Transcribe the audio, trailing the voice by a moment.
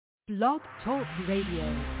Blog Talk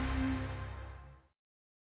Radio.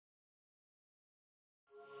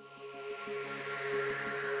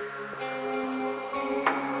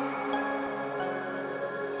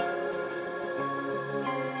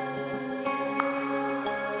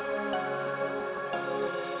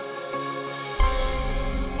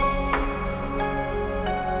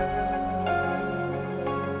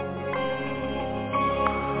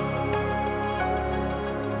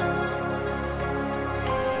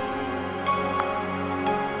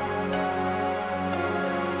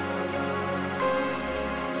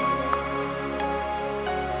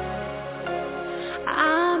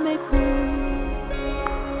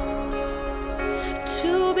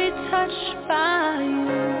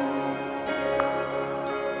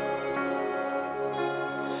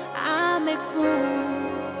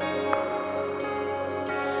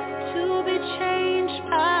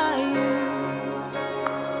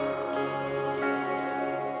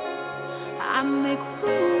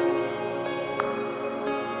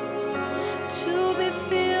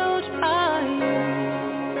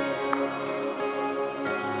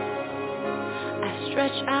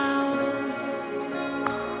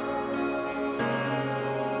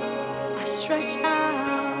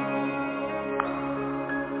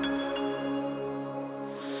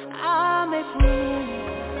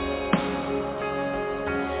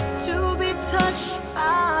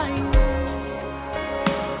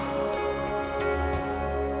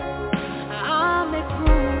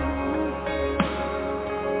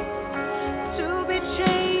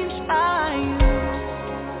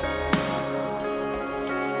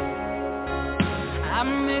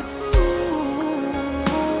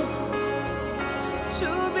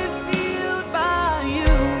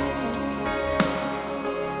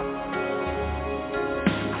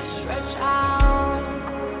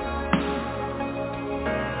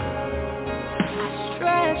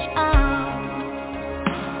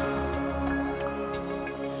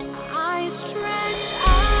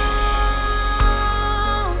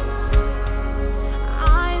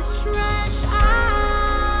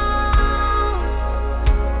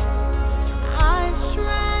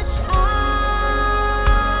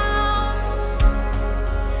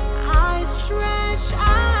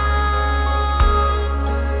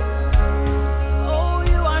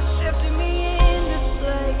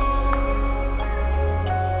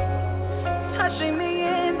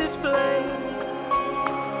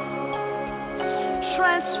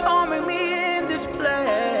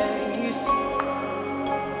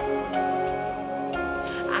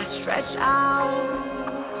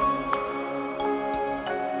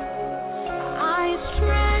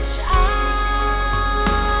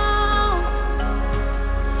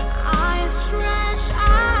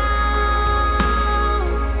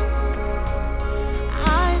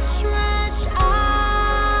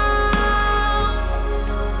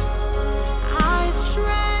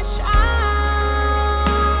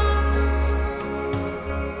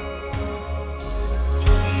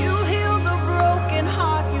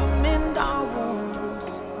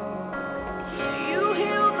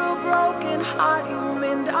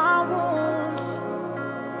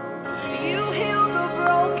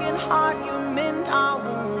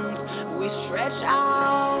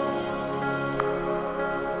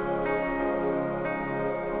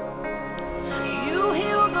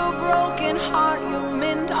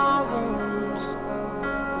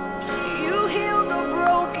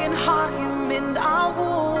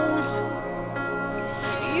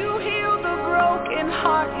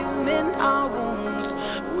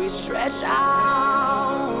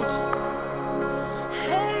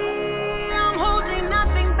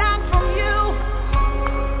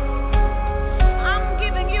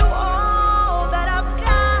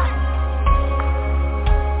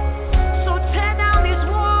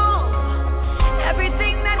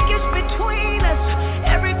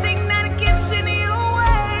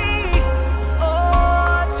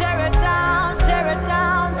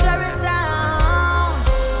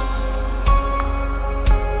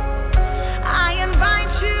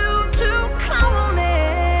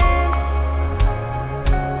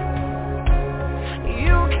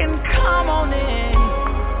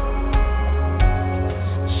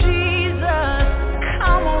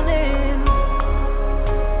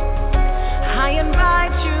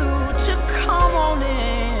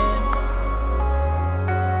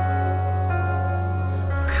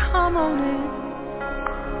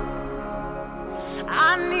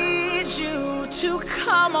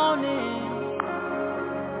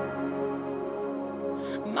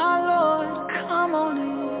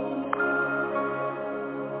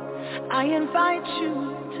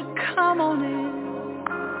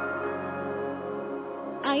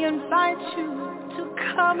 I invite you to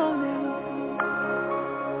come on in.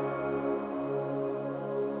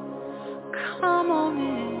 Come on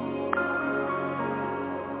in.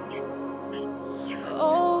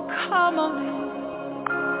 Oh, come on in.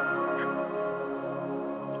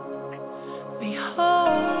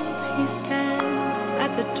 Behold, he stands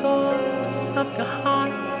at the doors of your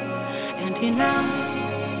heart, and he knocks.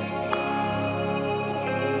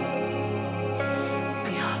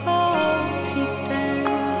 Behold, he stands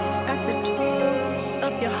at the doors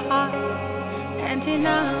of your heart, and he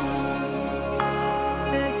knocks.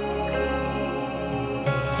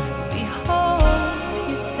 Behold,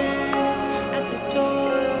 he stands at the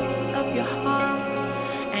doors of your heart,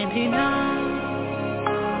 and he knocks.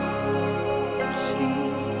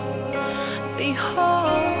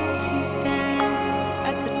 Behold, he stands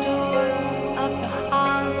at the door of your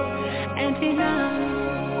heart, and he knocks.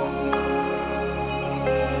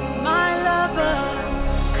 My lover,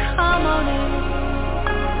 come on in.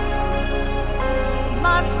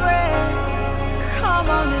 My friend, come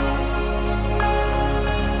on in.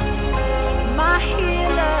 My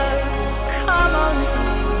healer, come on in.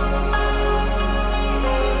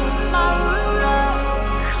 My ruler,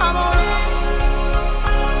 come on in.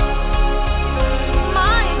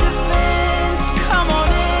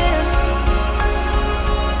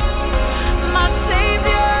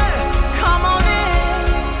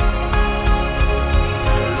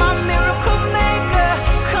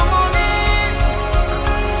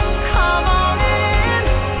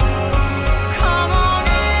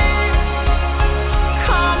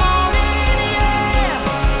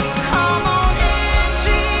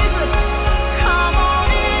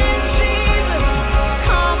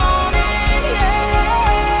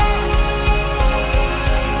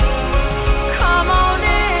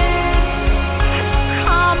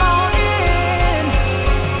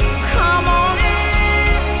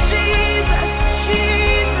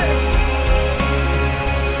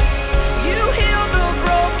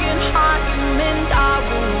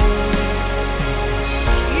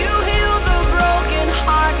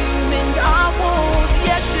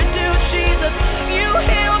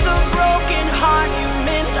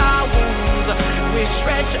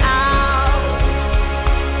 Stretch out.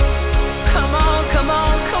 Come on, come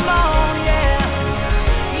on, come on, yeah.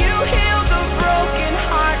 You heal the broken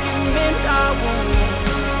heart, you mend our wounds.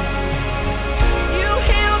 You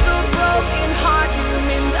heal the broken heart, you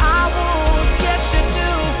mend our wounds. Yes, you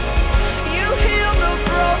do. You heal the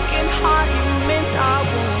broken heart, you mend our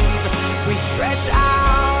wounds. We stretch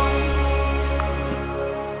out.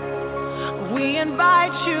 We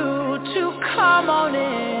invite you to come on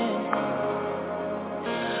in.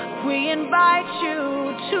 We invite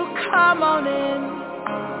you to come on in.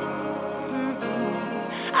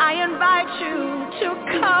 I invite you to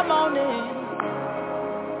come on in.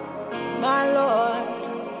 My Lord,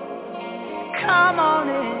 come on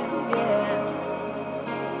in,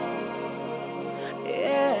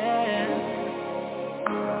 yeah.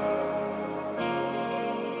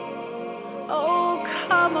 Oh,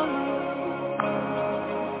 come on in.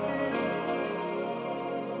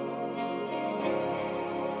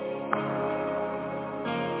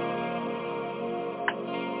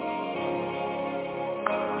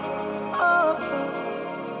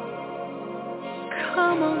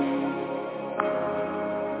 Come on in.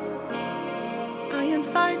 I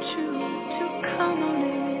invite you to come on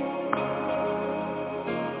in.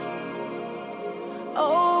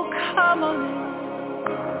 Oh, come on in.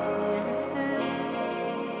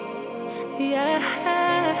 Yeah.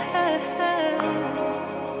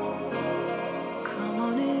 Come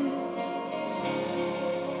on in.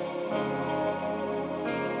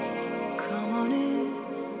 Come on in.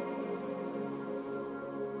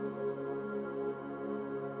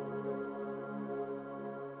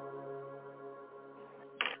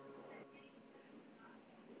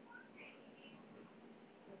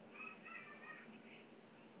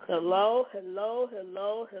 Hello, hello,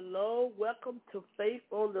 hello, hello. Welcome to Faith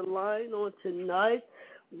on the Line on tonight.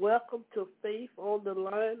 Welcome to Faith on the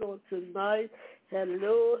Line on tonight.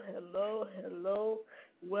 Hello, hello, hello.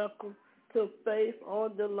 Welcome to Faith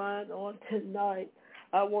on the Line on tonight.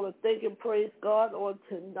 I want to thank and praise God on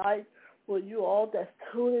tonight for you all that's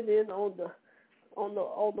tuning in on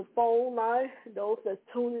the phone line, those that's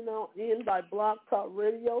tuning in by Blog Talk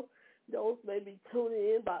Radio, those may be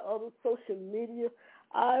tuning in by other social media.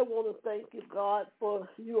 I want to thank you, God, for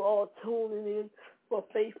you all tuning in for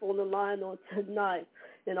Faith on the Line on tonight.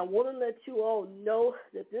 And I want to let you all know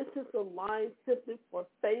that this is a line simply for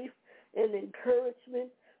faith and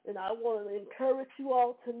encouragement. And I want to encourage you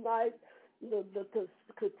all tonight to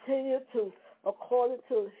continue to, according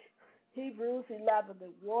to Hebrews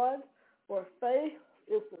 11:1, for faith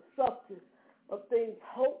is the substance of things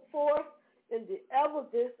hoped for and the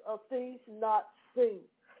evidence of things not seen.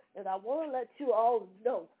 And I want to let you all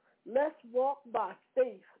know, let's walk by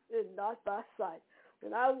faith and not by sight.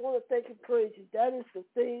 And I want to thank and praise you. That is the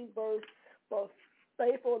theme verse for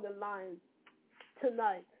Faith on the Line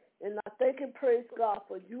tonight. And I thank and praise God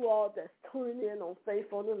for you all that's tuning in on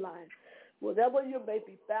Faith on the Line. Whatever you may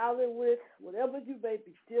be battling with, whatever you may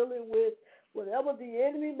be dealing with, whatever the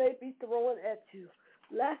enemy may be throwing at you,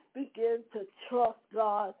 let's begin to trust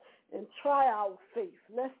God and try our faith.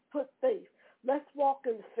 Let's put faith. Let's walk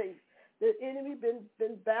in faith. The enemy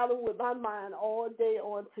been battling with my mind all day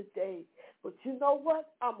on today. But you know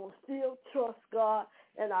what? I'm going to still trust God,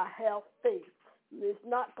 and I have faith. It's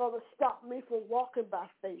not going to stop me from walking by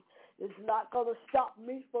faith. It's not going to stop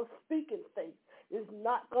me from speaking faith. It's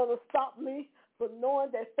not going to stop me from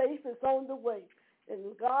knowing that faith is on the way. And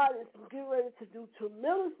God is getting ready to do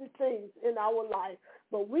tremendous things in our life.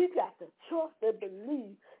 But we got to trust and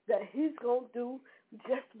believe that he's going to do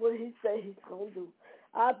just what he said he's going to do.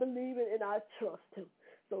 I believe it and I trust him.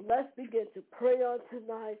 So let's begin to pray on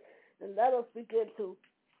tonight, and let us begin to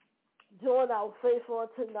join our faith on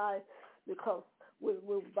tonight, because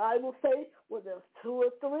when Bible says, when there's two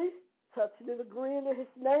or three touching and agreeing in his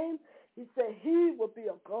name, he said he will be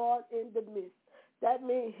a God in the midst. That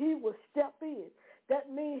means he will step in.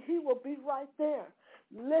 That means he will be right there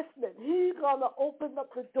listening. He's going to open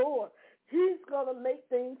up the door. He's going to make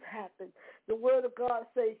things happen. The word of God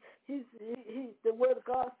say the word of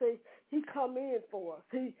God say he come in for us.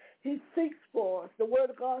 He seeks for us. The word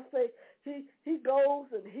of God say he goes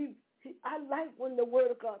and he I like when the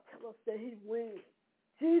word of God tells us that he wins.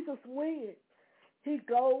 Jesus wins. He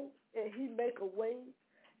goes and he make a way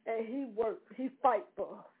and he works. He fight for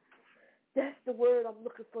us. That's the word I'm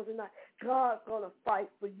looking for tonight. God's going to fight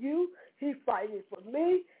for you. He fighting for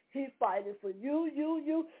me. He fighting for you.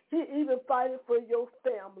 He even fighting for your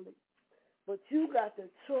family. But you got to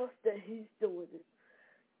trust that he's doing it.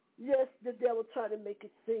 Yes, the devil trying to make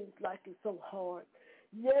it seem like it's so hard.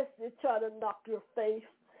 Yes, they try to knock your faith.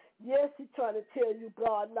 Yes, he trying to tell you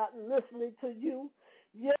God not listening to you.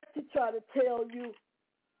 Yes, he trying to tell you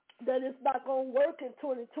that it's not going to work in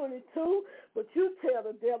 2022, but you tell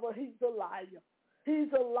the devil he's a liar.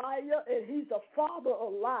 He's a liar, and he's a father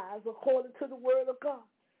of lies, according to the word of God.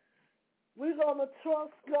 We're going to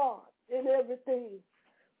trust God in everything.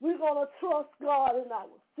 We're going to trust God in our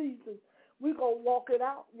season. We're going to walk it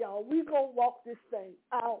out, y'all. We're going to walk this thing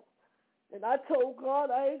out. And I told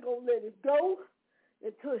God I ain't going to let it go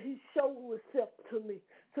until he show himself to me,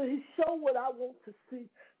 till he show what I want to see,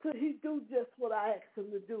 till he do just what I asked him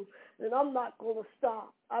to do. And I'm not going to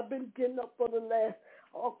stop. I've been getting up for the last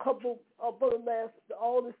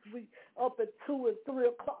all this week, up at 2 and 3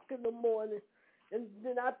 o'clock in the morning. And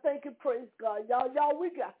then I thank and praise God. Y'all, we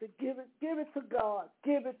got to give it to God.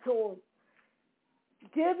 Give it to him.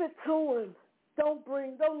 Give it to him. Don't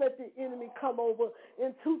let the enemy come over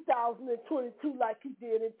in 2022 like he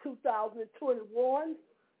did in 2021.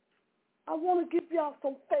 I want to give y'all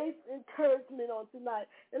some faith encouragement on tonight.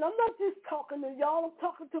 And I'm not just talking to y'all, I'm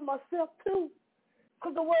talking to myself too.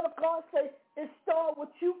 Because the word of God says it starts with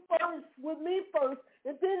you first, with me first,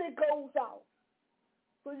 and then it goes out.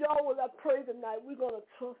 So y'all, when I pray tonight, we're going to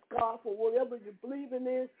trust God for whatever you're believing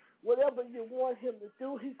in, whatever you want him to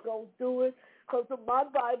do, he's going to do it. Because my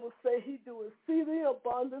Bible says he do exceedingly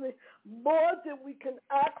abundantly more than we can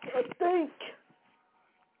act or think.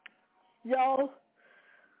 Y'all,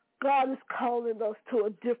 God is calling us to a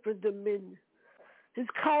different dominion. He's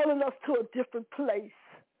calling us to a different place.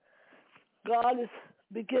 God is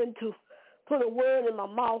beginning to put a word in my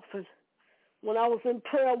mouth. And when I was in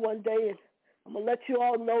prayer one day, and I'm going to let you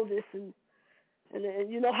all know this, and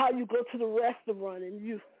you know how you go to the restaurant and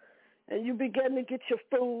you begin to get your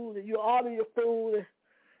food and you order your food.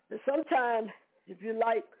 And sometimes, if you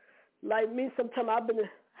like me, sometimes I've been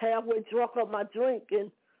halfway drunk on my drink,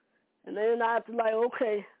 and then I have to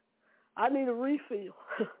okay, I need a refill.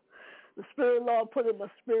 The Spirit of the Lord put in my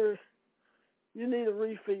spirit, you need a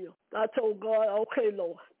refill. I told God, okay,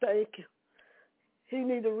 Lord, thank you. He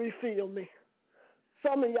need to refill me.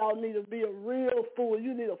 Some of y'all need to be a real full.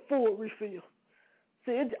 You need a full refill.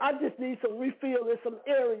 See, I just need some refill in some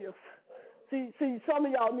areas. See, some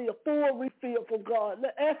of y'all need a full refill from God.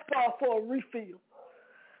 Ask God for a refill.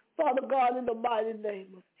 Father God, in the mighty name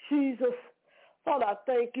of Jesus, Father, I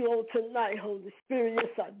thank you on tonight, Holy Spirit.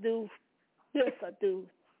 Yes, I do. Yes, I do.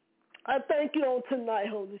 I thank you on tonight,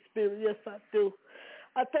 Holy Spirit. Yes, I do.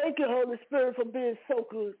 I thank you, Holy Spirit, for being so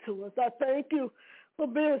good to us. I thank you for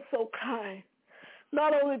being so kind.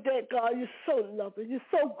 Not only that, God, you're so loving. You're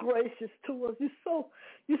so gracious to us.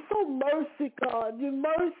 You're so mercy, God. Your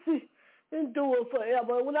mercy endure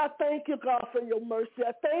forever. And when I thank you, God, for your mercy,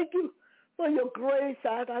 I thank you for your grace.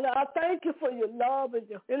 I thank you for your love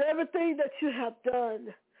and everything that you have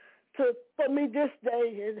done for me this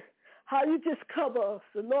day and how you just cover us.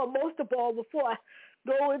 And Lord, most of all, before I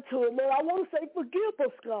go into it, Lord, I want to say forgive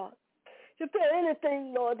us, God. If there's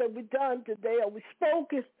anything, Lord, that we done today or we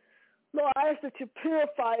spoken, Lord, I ask that you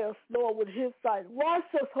purify us, Lord, with his sight. Wash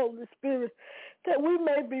us, Holy Spirit, that we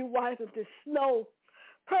may be white as the snow.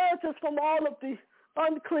 Purge us from all of the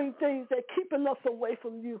unclean things that are keeping us away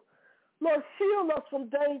from you. Lord, shield us from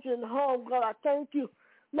danger and harm, God. I thank you.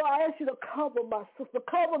 Lord, I ask you to cover my sister.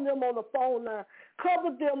 Cover them on the phone line.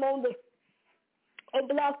 Cover them on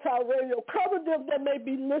Block Talk Radio. Cover them that may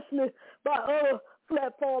be listening by other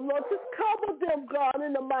platforms. Lord, just cover them, God,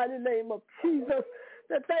 in the mighty name of Jesus,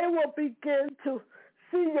 that they will begin to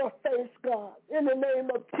see your face, God, in the name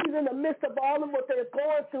of Jesus. In the midst of all of what they're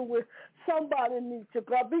going through with, somebody needs you,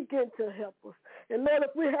 God. Begin to help us. And Lord,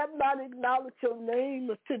 if we have not acknowledged your name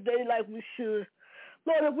today like we should,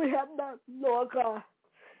 Lord, if we have not, Lord God,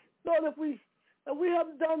 Lord, if we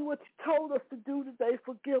have done what you told us to do today,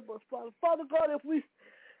 forgive us, Father. Father God, if we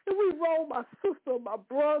wrong my sister or my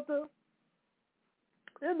brother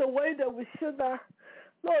in the way that we should not,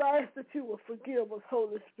 Lord, I ask that you will forgive us,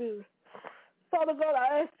 Holy Spirit. Father God,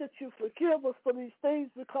 I ask that you forgive us for these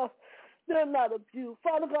things because they're not of you.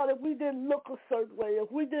 Father God, if we didn't look a certain way,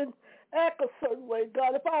 if we didn't act a certain way,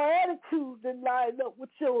 God, if our attitude didn't line up with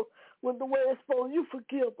the way it's supposed, you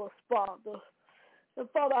forgive us, Father. And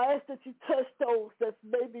Father, I ask that you touch those that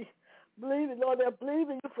maybe believing, Lord, they're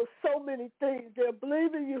believing you for so many things. They're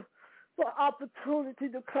believing you for opportunity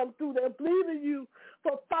to come through. They're believing you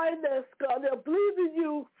for finance, God. They're believing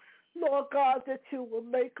you, Lord God, that you will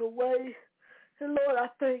make a way. And Lord, I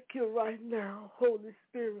thank you right now, Holy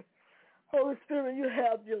Spirit. Holy Spirit, you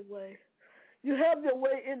have your way. You have your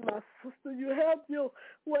way in my sister. You have your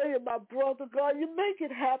way in my brother, God. You make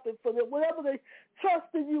it happen for them. Whatever they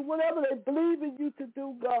trust in you, whatever they believe in you to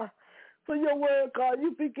do, God, for your word, God,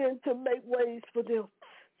 you begin to make ways for them.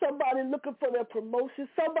 Somebody looking for their promotion,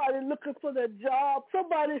 somebody looking for their job,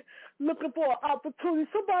 somebody looking for an opportunity,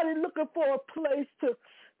 somebody looking for a place to,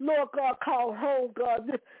 Lord God, call home,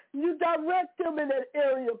 God. You direct them in that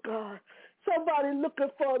area, God. Somebody looking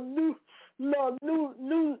for new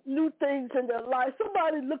things in their life.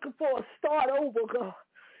 Somebody looking for a start over, God.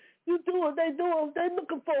 You do what they do. They're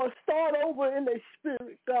looking for a start over in their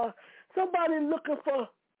spirit, God. Somebody looking for,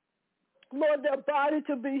 Lord, their body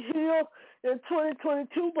to be healed in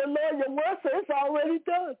 2022, but Lord, your word says it's already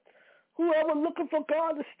done. Whoever looking for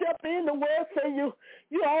God to step in, the word say you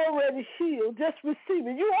already healed. Just receive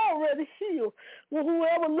it. You already healed. Well,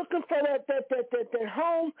 whoever looking for that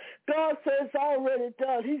home, God says it's already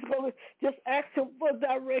done. He's going to just ask him for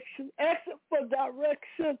direction. Ask him for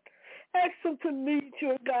direction. Ask him to lead you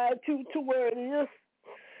and guide you to where it is.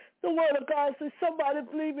 The word of God says somebody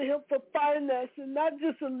believe in him for financing, not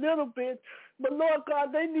just a little bit, but Lord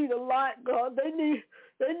God, they need a lot, God. They need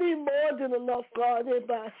more than enough, God.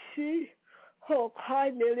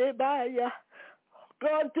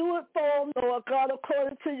 God, do it for them, Lord God,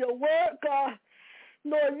 according to your word, God.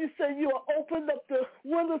 Lord, you say you will open up the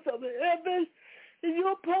windows of the heavens, and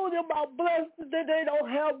you'll pour them out blessings that they don't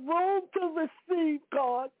have room to receive,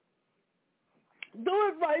 God. Do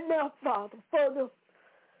it right now, Father, for them.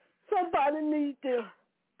 Somebody needs their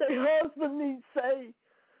husband needs saved.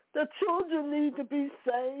 Their children need to be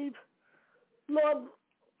saved. Lord,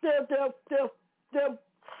 their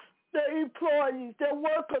employees, their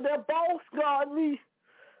worker, their boss, God, needs.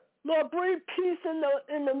 Lord, bring peace in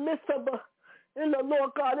the midst of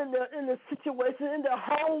Lord God, in the situation, in their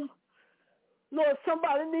home. Lord,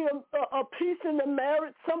 somebody need a peace in the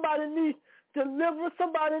marriage. Somebody need deliverance.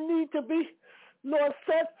 Somebody need to be, Lord,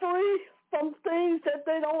 set free from things that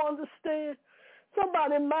they don't understand.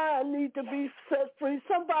 Somebody's mind need to be set free.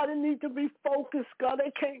 Somebody need to be focused, God.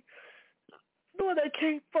 They can't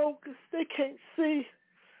focus. They can't see.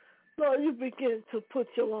 Lord, you begin to put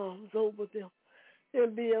your arms over them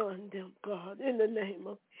and beyond them, God, in the name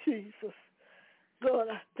of Jesus. God,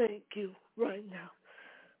 I thank you right now.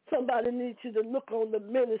 Somebody needs you to look on the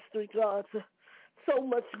ministry, God. So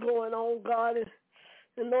much going on, God,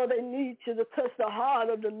 and Lord, they need you to touch the heart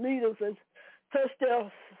of the leaders and touch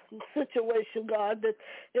their situation, God, that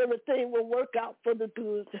everything will work out for the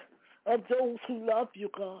good of those who love you,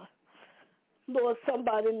 God. Lord,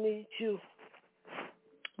 somebody needs you.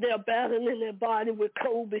 They're battling in their body with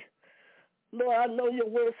COVID. Lord, I know your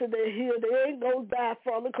word said they're healed. They ain't going to die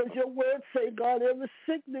from it because your word say, God, every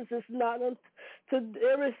sickness is not unto to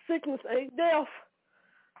every sickness ain't death.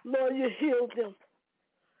 Lord, you heal them.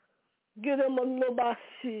 Give them a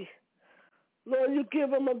nobashi. Lord, you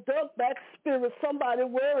give them a duck back spirit. Somebody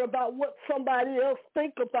worry about what somebody else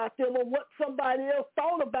think about them or what somebody else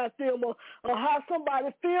thought about them or how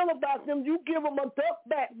somebody feel about them. You give them a duck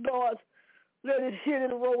back, God. Let it hit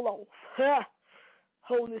and roll off. Ha.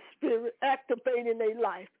 Holy Spirit, activate in their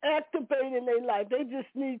life. Activate in their life. They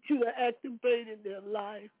just need you to activate in their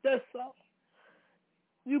life. That's all.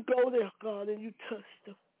 You go there, God, and you touch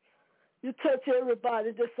them. You touch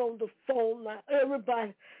everybody that's on the phone now,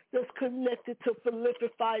 everybody that's connected to Philippi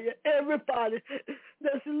Fire, everybody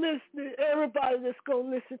that's listening, everybody that's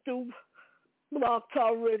going to listen to Blog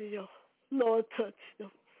Talk Radio. Lord, touch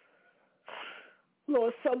them.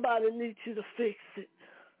 Lord, somebody needs you to fix it.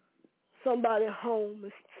 Somebody home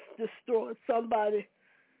is destroyed. Somebody,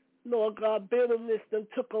 Lord God, bitterness done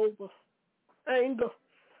took over. Anger.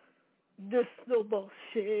 This no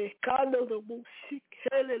bullshit.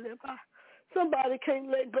 Somebody can't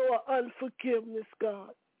let go of unforgiveness,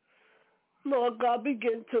 God. Lord God,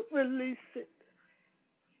 begin to release it.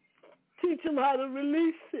 Teach them how to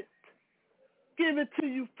release it. Give it to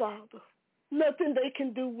you, Father. Nothing they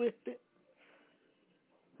can do with it.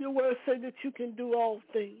 Your word says that you can do all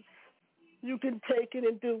things. You can take it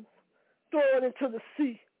and throw it into the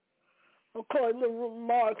sea, according to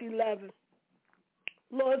Mark 11.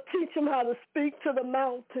 Lord, teach them how to speak to the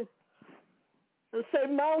mountain and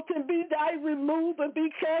say, mountain, be thy removed and be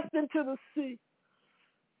cast into the sea.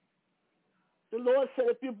 The Lord said,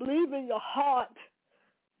 if you believe in your heart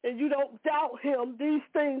and you don't doubt him, these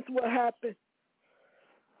things will happen.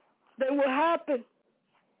 They will happen.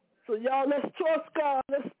 So y'all, let's trust God.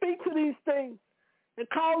 Let's speak to these things and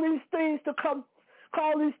call these things to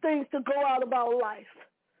go out of our life.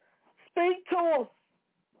 Speak to them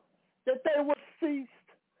that they will cease.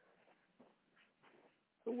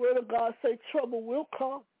 The word of God say trouble will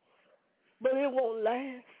come, but it won't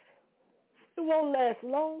last. It won't last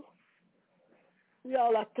long.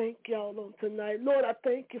 Y'all, I thank y'all on tonight. Lord, I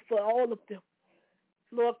thank you for all of them.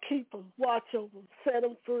 Lord, keep them, watch over them, set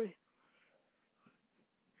them free.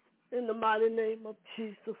 In the mighty name of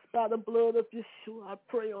Jesus, by the blood of Yeshua, I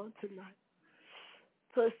pray on tonight.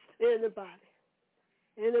 Touch anybody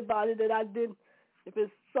that I didn't, if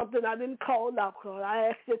it's something I didn't call out, God, I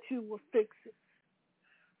ask that you will fix it.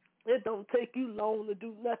 It don't take you long to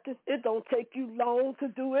do nothing. It don't take you long to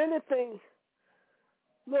do anything.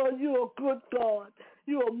 Lord, you're a good God.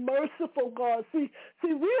 You're a merciful God. See,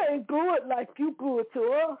 we ain't good like you good to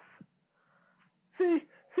us. See,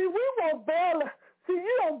 we won't bail. See,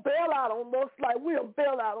 you don't bail out on us like we'll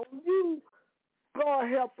bail out on you. God,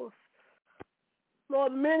 help us.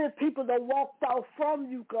 Lord, many people that walked out from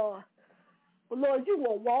you, God. But Lord, you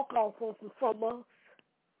won't walk off from us.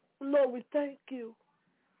 Lord, we thank you.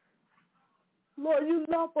 Lord, you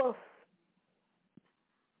love us.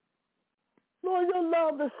 Lord, your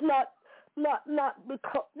love is not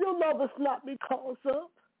because your love is not because of.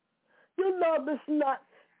 Your love is not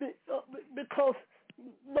because,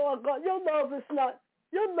 Lord God, your love is not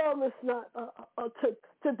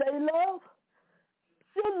today love.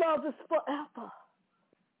 Your love is forever.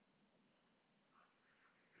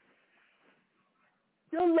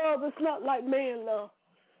 Your love is not like man love.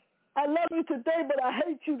 I love you today, but I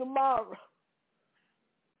hate you tomorrow.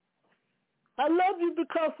 I love you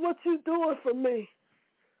because what you're doing for me.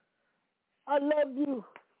 I love you.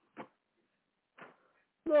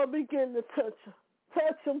 Lord, begin to touch him.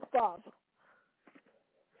 Touch him, Father.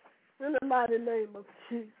 In the mighty name of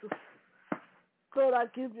Jesus. God, I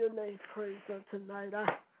give your name praise on tonight. I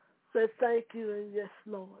say thank you and yes,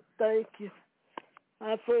 Lord. Thank you.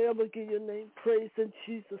 I forever give your name praise in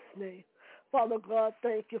Jesus' name. Father God,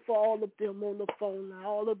 thank you for all of them on the phone now.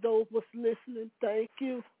 All of those was listening, thank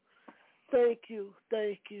you. Thank you.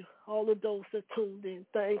 Thank you. All of those that tuned in,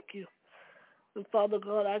 thank you. And Father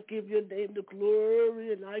God, I give your name the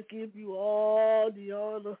glory and I give you all the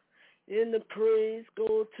honor and the praise.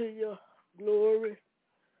 Go to your glory,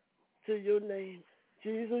 to your name.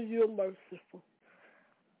 Jesus, you're merciful.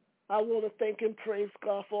 I want to thank and praise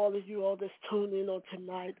God for all of you all that's tuned in on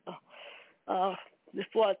tonight.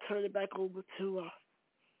 Before I turn it back over to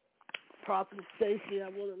Prophetess Stacey, I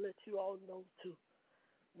want to let you all know too.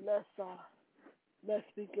 Let's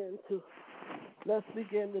begin to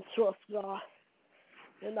trust God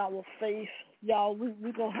in our faith. Y'all,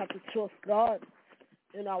 we're going to have to trust God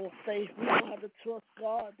in our faith. We're going to have to trust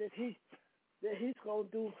God that he's going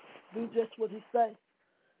to do just what he says.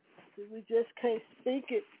 See, we just can't speak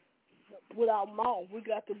it with our mouth. We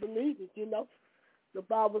got to believe it, you know. The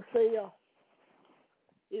Bible says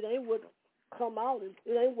it ain't what come out.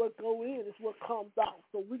 It ain't what go in, it's what comes out.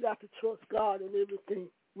 So we got to trust God in everything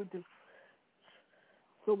we do.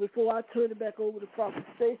 So before I turn it back over to Prophet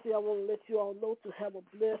Stacy, I want to let you all know to have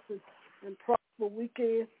a blessed and prosperous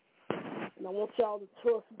weekend. And I want y'all to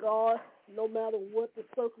trust God no matter what the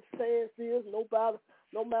circumstance is,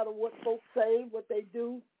 no matter what folks say, what they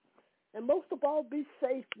do. And most of all, be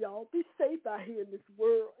safe, y'all. Be safe out here in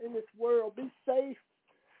this world. Be safe.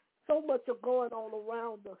 So much is going on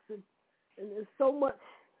around us, and there's so much.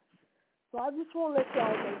 So I just want to let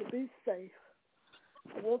y'all know to be safe.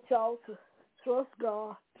 I want y'all to trust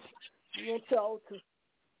God. I want y'all to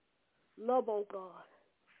love on God.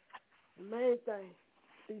 The main thing,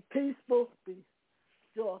 be peaceful, be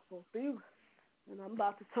joyful, and I'm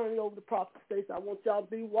about to turn it over to Prophet Stacy. I want y'all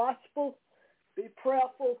to be watchful, be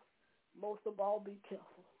prayerful, most of all, be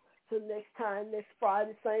careful. Till next time, next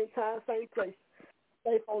Friday, same time, same place.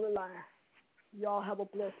 Safe on the line. Y'all have a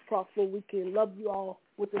blessed, prosperous weekend. Love you all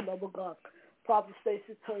with the love of God. Prophet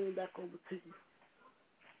Stacy, turning back over to you.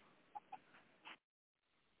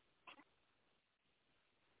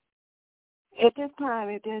 At this time,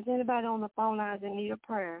 if there's anybody on the phone lines that need a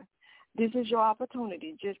prayer, this is your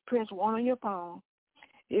opportunity. Just press 1 on your phone.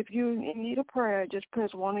 If you need a prayer, just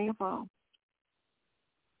press 1 on your phone.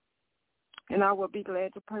 And I will be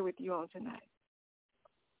glad to pray with you on tonight.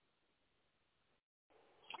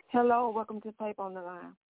 Hello, welcome to Pate on the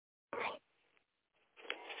line.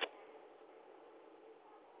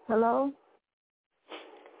 Hello?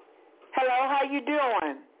 Hello, how you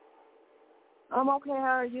doing? I'm okay,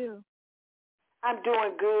 how are you? I'm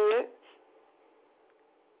doing good.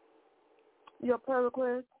 Your prayer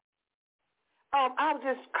request? I was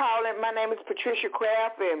just calling. My name is Patricia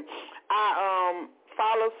Craft, and I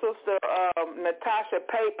follow Sister Natasha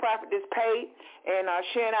Pate, Prophetess Pate, and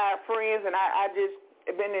she and I are friends, and I just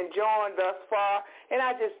been enjoying thus far, and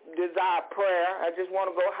I just desire prayer. I just want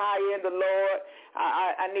to go higher in the Lord.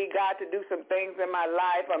 I need God to do some things in my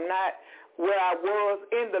life. I'm not where I was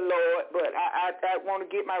in the Lord, but I want to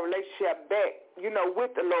get my relationship back,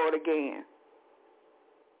 with the Lord again.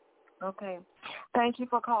 Okay. Thank you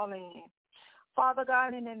for calling in. Father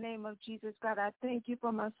God, in the name of Jesus, God, I thank you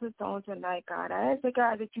for my sister on tonight, God. I ask,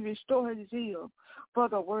 God, that you restore her zeal for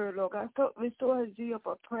the word, Lord God. Restore her zeal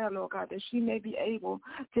for prayer, Lord God, that she may be able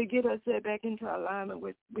to get herself back into alignment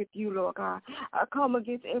with you, Lord God. I come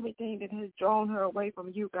against everything that has drawn her away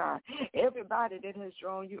from you, God. Everybody that has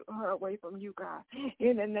drawn her away from you, God.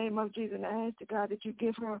 In the name of Jesus, I ask, God, that you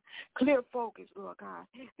give her clear focus, Lord God,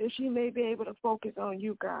 that she may be able to focus on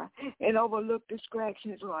you, God, and overlook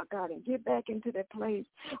distractions, Lord God, and get back into that place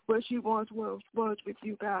where she once was with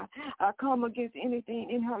you, God. I come against anything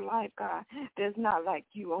in her life, God, that's not like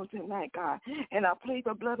you on tonight, God. And I plead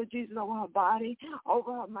the blood of Jesus over her body,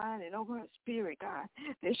 over her mind, and over her spirit, God,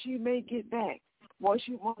 that she may get back what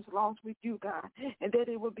she once lost with you, God, and that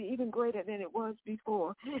it will be even greater than it was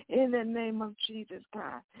before. In the name of Jesus,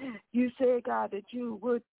 God. You said, God, that you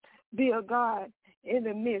would be a God in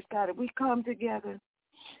the midst, God, that we come together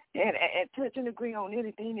and touch and agree on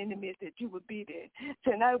anything in the midst, that you would be there.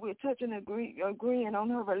 Tonight we're touching and agreeing on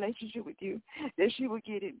her relationship with you, that she would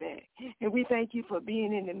get it back. And we thank you for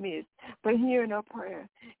being in the midst, for hearing her prayer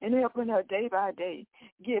and helping her day by day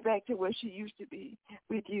get back to where she used to be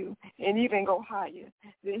with you and even go higher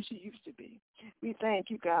than she used to be. We thank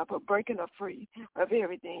you, God, for breaking her free of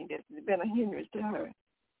everything that's been a hindrance to her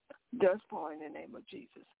thus far in the name of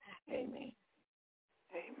Jesus. Amen.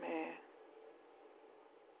 Amen.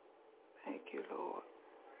 Thank you, Lord.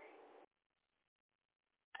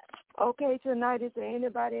 Okay, tonight, is there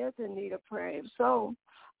anybody else in need of prayer? If so,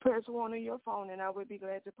 press 1 on your phone, and I would be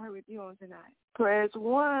glad to pray with you on tonight. Press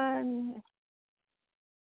 1.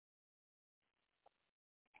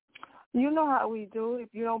 You know how we do. If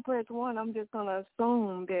you don't press 1, I'm just going to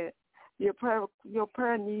assume that your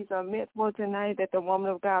prayer needs are met for tonight, that the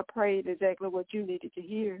woman of God prayed exactly what you needed to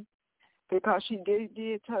hear, because she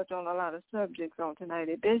did touch on a lot of subjects on tonight.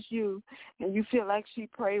 If that's you and you feel like she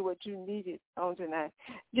prayed what you needed on tonight,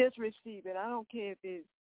 just receive it. I don't care if it's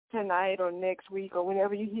tonight or next week or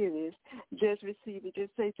whenever you hear this, just receive it.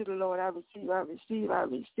 Just say to the Lord, I receive, I receive, I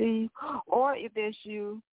receive. Or if that's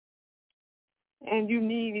you and you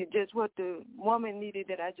needed just what the woman needed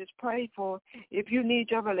that I just prayed for, if you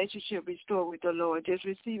need your relationship restored with the Lord, just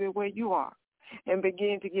receive it where you are and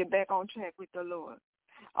begin to get back on track with the Lord.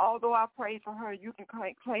 Although I prayed for her, you can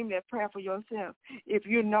claim that prayer for yourself if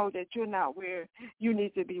you know that you're not where you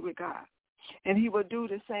need to be with God. And he will do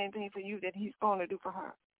the same thing for you that he's going to do for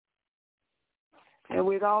her. And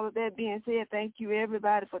with all of that being said, thank you,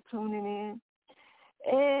 everybody, for tuning in.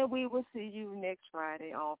 And we will see you next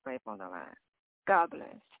Friday on Faith on the Line. God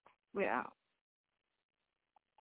bless. We're out.